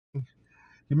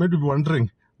You might be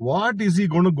wondering, what is he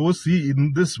going to go see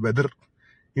in this weather?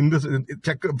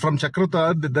 From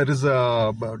Chakrata, there is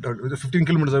 15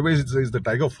 kilometers away is the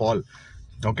Tiger Fall.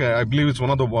 Okay, I believe it's one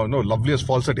of the loveliest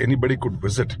falls that anybody could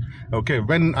visit. Okay,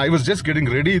 when I was just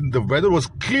getting ready, the weather was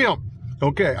clear.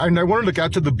 Okay, and I wanted to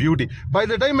capture the beauty. By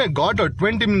the time I got out,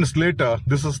 20 minutes later,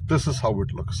 this is how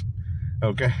it looks.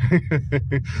 Okay,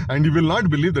 and you will not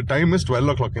believe the time is 12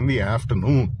 o'clock in the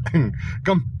afternoon.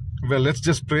 Come. Well, let's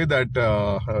just pray that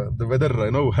the weather,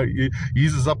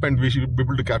 eases up and we should be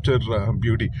able to capture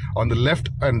beauty. On the left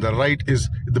and the right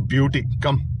is the beauty.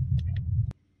 Come.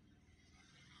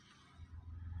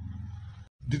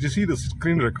 Did you see the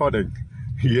screen recording?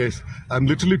 Yes, I'm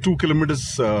literally 2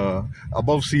 kilometers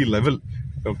above sea level.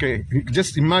 Okay,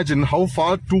 just imagine how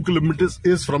far 2 kilometers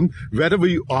is from wherever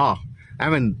you are.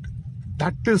 I mean,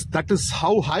 that is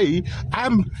how high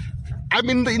I'm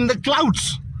in the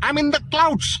clouds. I'm in the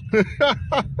clouds.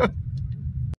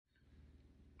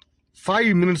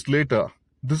 5 minutes later,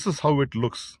 this is how it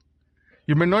looks.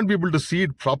 You may not be able to see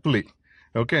it properly.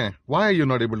 Okay, why are you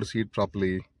not able to see it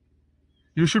properly?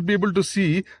 You should be able to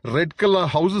see red color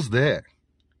houses there.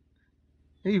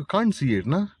 Hey, you can't see it,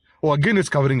 nah? Oh, again it's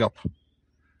covering up.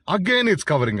 Again it's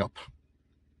covering up.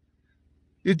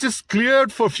 It just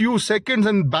cleared for a few seconds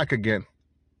and back again.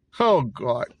 Oh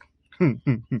God.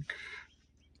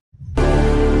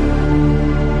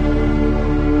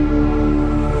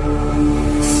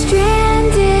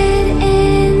 Stranded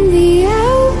in the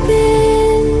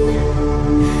open,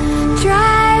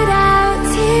 dried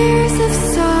out tears of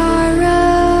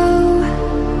sorrow,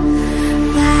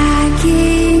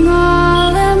 lacking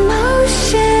all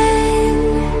emotion,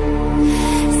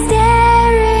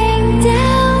 staring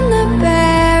down the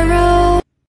barrel.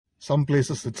 Some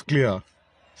places it's clear,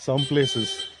 some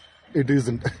places it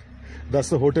isn't. That's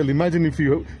the hotel. Imagine if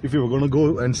you were going to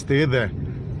go and stay there.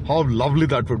 How lovely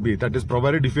that would be. That is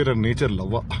provided if you're a nature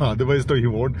lover. Otherwise, though,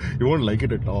 you won't like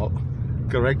it at all.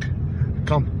 Correct?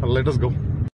 Come, let us go.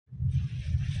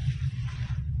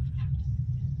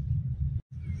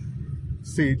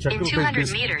 See, Chakrata. In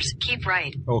 200 meters, keep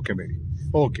right. Okay, baby.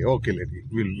 Okay, lady.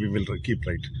 We will keep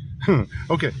right.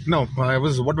 Okay. Now,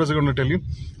 what was I going to tell you?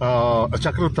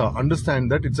 Chakrata.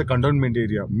 Understand that it's a cantonment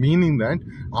area, meaning that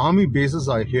army bases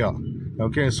are here.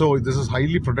 Okay, so this is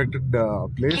highly protected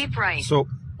place. Keep right. So,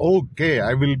 okay,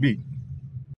 I will be.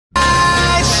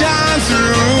 Shine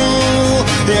through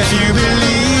if you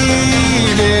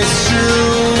believe it's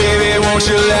true. Baby, won't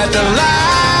you let the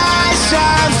light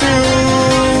shine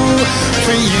through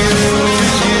for you,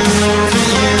 for you, for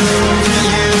you, for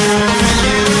you,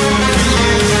 for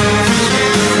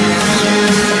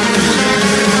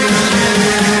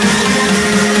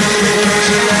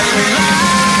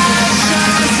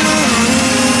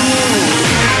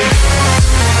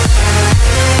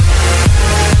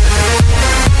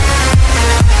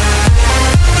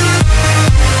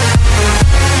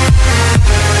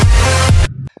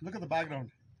Background.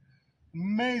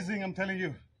 Amazing, I'm telling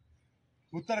you.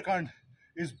 Uttarakhand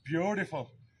is beautiful.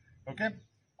 Okay,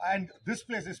 and this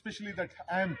place, especially that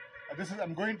I'm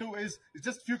going to, is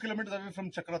just a few kilometers away from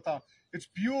Chakrata. It's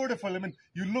beautiful. I mean,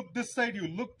 you look this side, you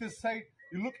look this side,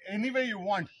 you look anywhere you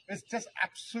want. It's just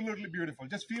absolutely beautiful.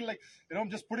 Just feel like,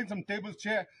 just putting some table,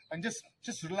 chair, and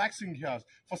just relaxing here.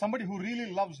 For somebody who really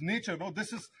loves nature,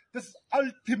 this is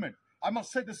ultimate. I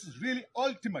must say, this is really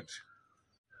ultimate.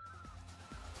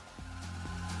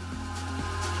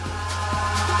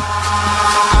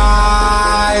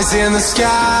 Eyes in the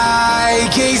sky,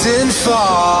 gazing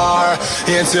far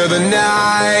into the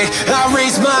night. I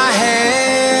raise my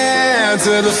hand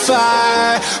to the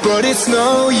fire, but it's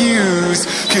no use,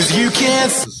 'cause you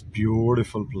can't. This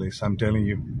beautiful place, I'm telling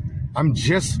you. I'm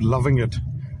just loving it.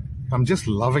 I'm just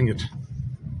loving it.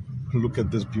 Look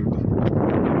at this beauty.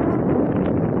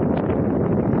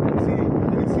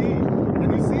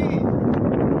 Can you see?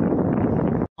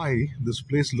 Why this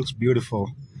place looks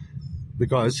beautiful?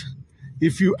 Because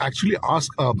if you actually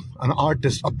ask an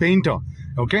artist, a painter,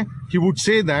 okay, he would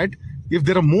say that if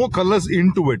there are more colors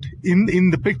into it, in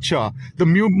the picture, the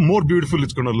more beautiful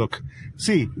it's going to look.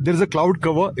 See, there is a cloud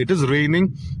cover, it is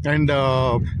raining, and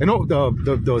the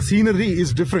scenery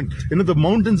is different. The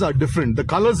mountains are different, the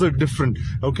colors are different.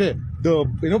 Okay,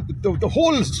 the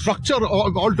whole structure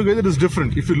altogether is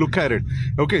different if you look at it.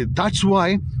 Okay, that's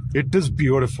why it is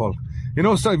beautiful.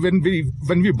 So when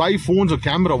we buy phones or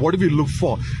camera, what do we look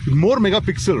for? More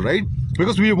megapixel, right?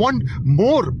 Because we want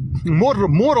more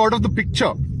out of the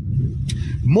picture.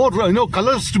 More,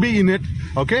 colors to be in it.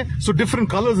 Okay, so different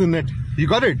colors in it. You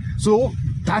got it? So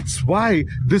that's why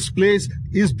this place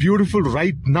is beautiful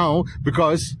right now,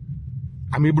 because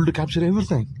I'm able to capture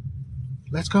everything.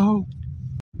 Let's go.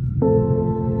 You are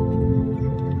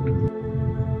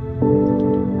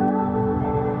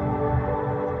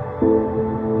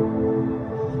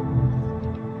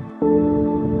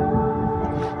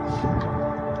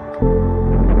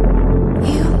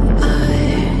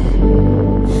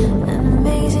an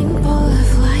amazing ball of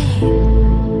light,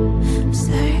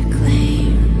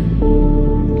 circling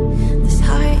this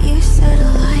heart you set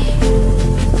alight.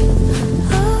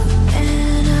 Oh,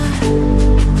 Anna,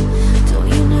 don't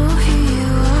you know who you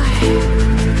are?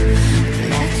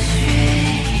 Electric,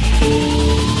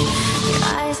 your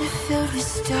eyes are filled with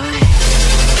stars.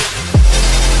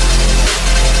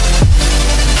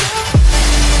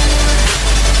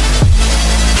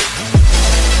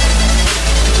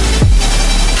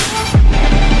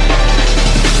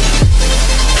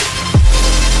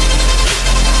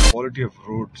 Quality of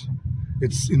roads,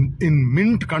 it's in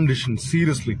mint condition.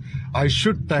 Seriously, I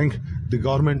should thank the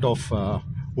government of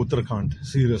Uttarakhand,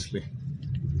 seriously.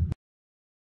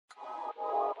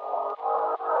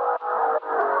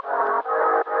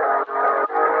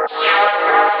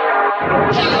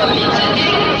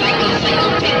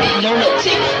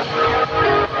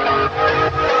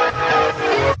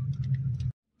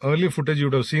 Earlier footage you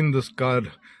would have seen this car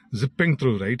zipping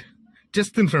through, right?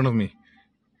 Just in front of me.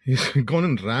 He's gone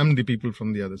and rammed the people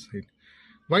from the other side.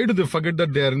 Why do they forget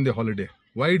that they are in the holiday?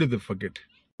 Why do they forget?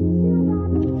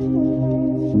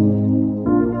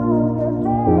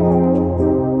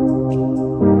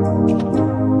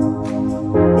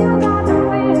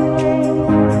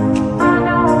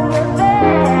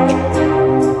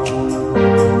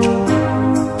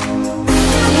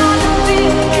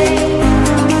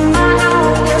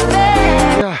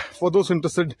 For those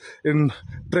interested in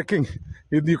trekking,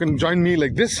 you can join me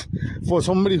like this. For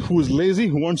somebody who is lazy,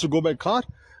 who wants to go by car,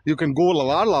 you can go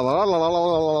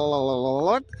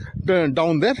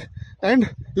down there, and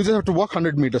you just have to walk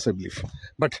 100 meters, I believe.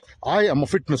 But I am a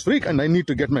fitness freak and I need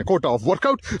to get my quota of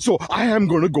workout, so I am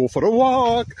going to go for a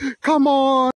walk. Come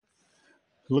on!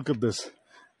 Look at this.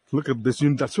 Look at this.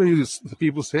 That's why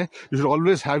people say you should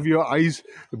always have your eyes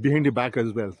behind your back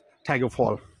as well. Tiger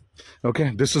Fall.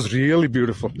 Okay, this is really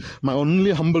beautiful. My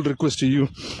only humble request to you,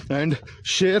 and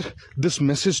share this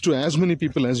message to as many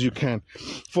people as you can.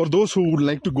 For those who would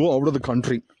like to go out of the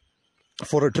country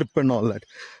for a trip and all that,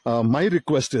 my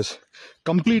request is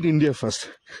complete India first.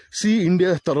 See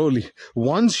India thoroughly.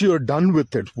 Once you're done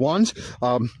with it, once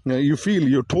you feel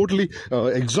you're totally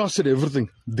exhausted everything,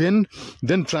 then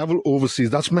travel overseas.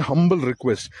 That's my humble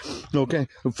request. Okay,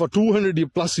 for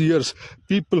 200 plus years,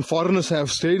 foreigners have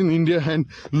stayed in India and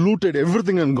looted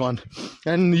everything and gone.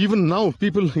 And even now,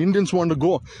 Indians want to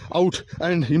go out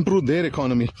and improve their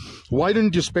economy. Why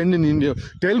didn't you spend in India?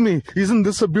 Tell me, isn't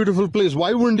this a beautiful place?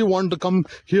 Why wouldn't you want to come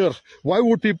here? Why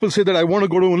would people say that I want to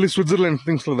go to only Switzerland,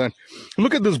 things like that?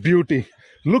 Look at this beauty.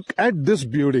 Look at this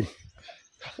beauty.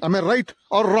 Am I right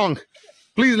or wrong?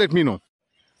 Please let me know.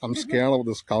 I'm scared of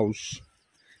these cows.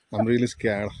 I'm really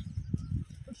scared.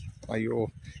 Ayo.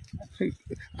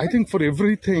 I think for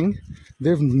everything,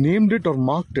 they've named it or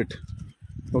marked it.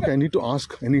 Okay, I need to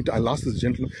ask. I'll ask this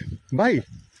gentleman. Bhai,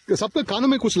 सबके कानों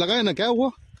में कुछ लगाया ना क्या हुआ?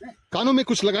 कानों में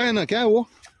कुछ लगाया ना क्या हुआ?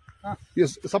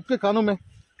 Yes, सबके कानों में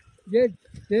ये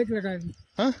टेक लगाया।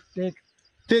 हाँ?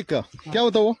 टेक का क्या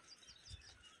होता वो?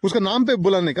 उसका नाम पे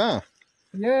बुलाने का?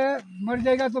 ये मर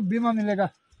जाएगा तो बीमा मिलेगा।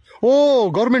 ओ,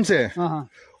 गवर्नमेंट से? हाँ।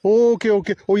 ओके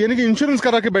ओके, ओ यानी कि इंश्योरेंस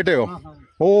करा के बैठे हो?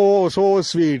 ओ, so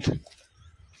sweet.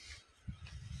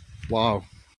 Wow.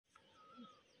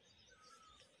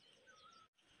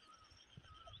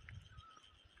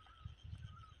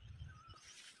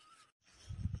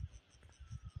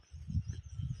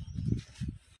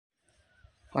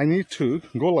 I need to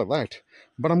go like that,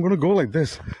 but I'm going to go like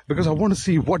this because I want to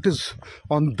see what is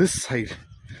on this side.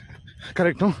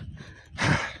 Correct, no?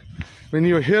 When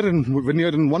you're here when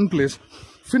you're in one place,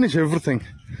 finish everything,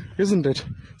 isn't it?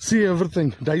 See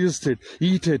everything, digest it,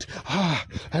 eat it,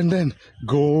 and then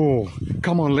go.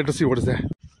 Come on, let us see what is there.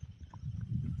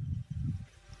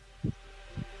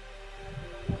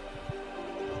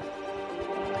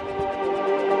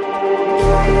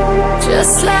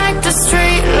 Just like the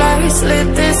street lights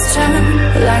lit this town,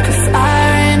 like a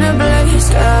fire in a blaze,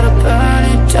 gotta burn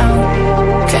it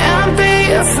down. Can't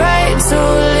be afraid to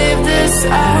leave this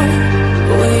out.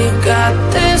 We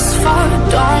got this far,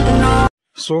 don't know.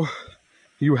 So,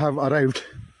 you have arrived.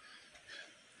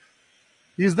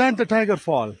 Is that the Tiger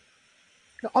Fall?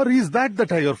 Or is that the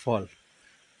Tiger Fall?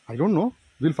 I don't know.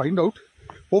 We'll find out.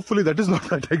 Hopefully that is not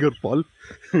the Tiger Fall.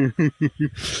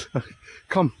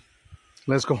 Come,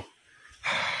 let's go.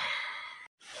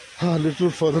 A little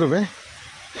further away,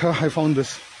 I found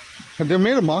this. And they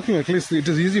made a marking, at least it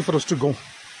is easy for us to go.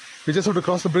 We just have to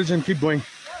cross the bridge and keep going.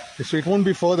 So it won't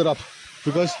be further up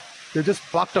because they're just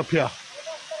parked up here.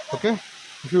 Okay?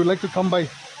 If you would like to come by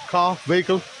car,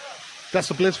 vehicle, that's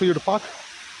the place for you to park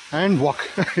and walk.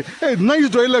 Hey, nice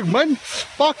dialogue, man.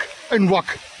 Park and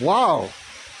walk. Wow.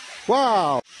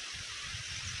 Wow.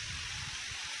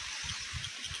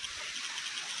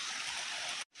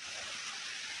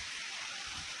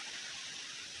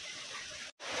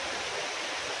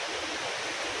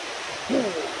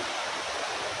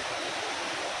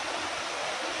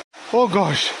 Oh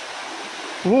gosh.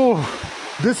 Oh,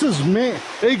 this is May,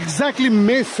 exactly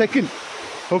May 2nd.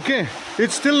 Okay,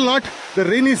 it's still not the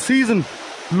rainy season.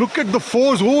 Look at the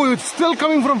force. Oh, it's still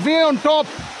coming from way on top.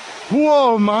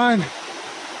 Whoa, man.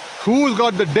 Who's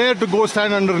got the dare to go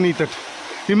stand underneath it?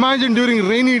 Imagine during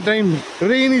rainy time,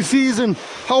 rainy season,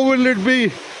 how will it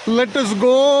be? Let us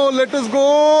go, let us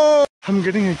go. I'm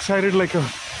getting excited like a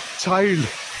child.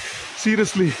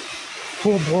 Seriously.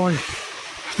 Oh boy,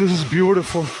 this is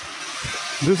beautiful.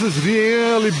 This is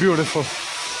really beautiful.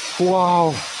 Wow.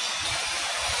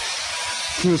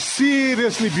 This is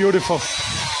seriously beautiful.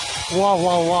 Wow,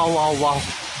 wow, wow, wow, wow.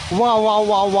 Wow, wow,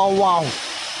 wow, wow, wow.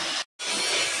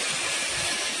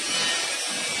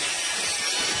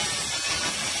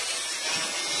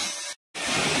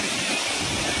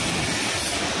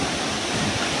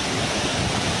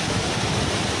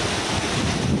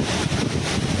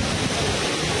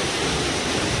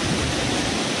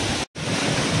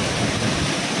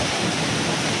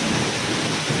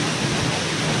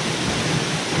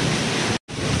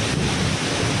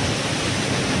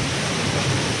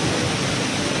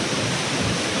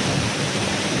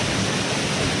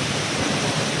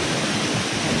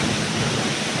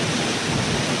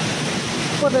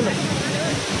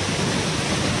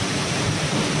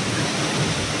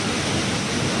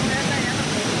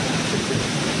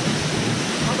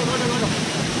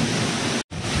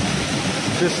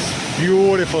 This is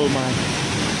beautiful, man.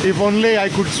 If only I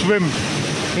could swim.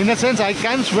 In a sense, I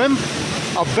can swim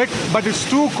a bit, but it's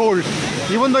too cold.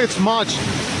 Even though it's March,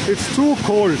 it's too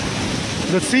cold.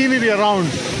 The scenery around,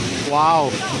 wow,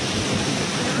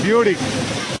 beauty.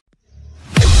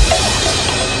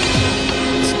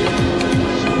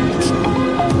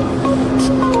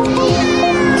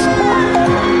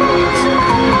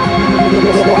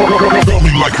 Felt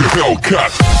me like a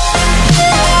Hellcat.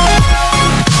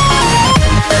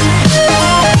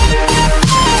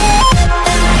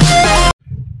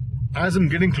 As I'm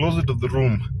getting closer to the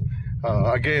room,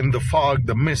 again the fog,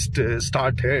 the mist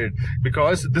started,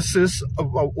 because this is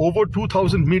over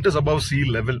 2,000 meters above sea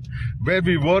level. Where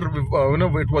we were,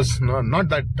 it was not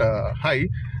that high.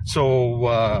 So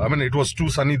I mean, it was too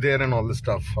sunny there and all this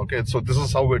stuff. Okay, so this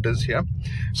is how it is here.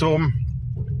 So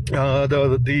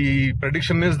the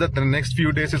prediction is that the next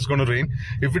few days it's going to rain.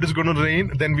 If it is going to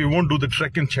rain, then we won't do the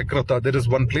trek in Chakrata. There is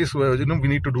one place where we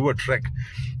need to do a trek.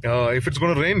 If it's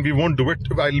going to rain, we won't do it.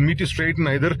 I'll meet you straight in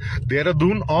either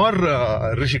Dehradun or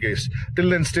Rishikesh.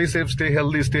 Till then, stay safe, stay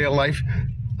healthy, stay alive.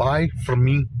 Bye from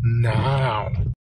me now.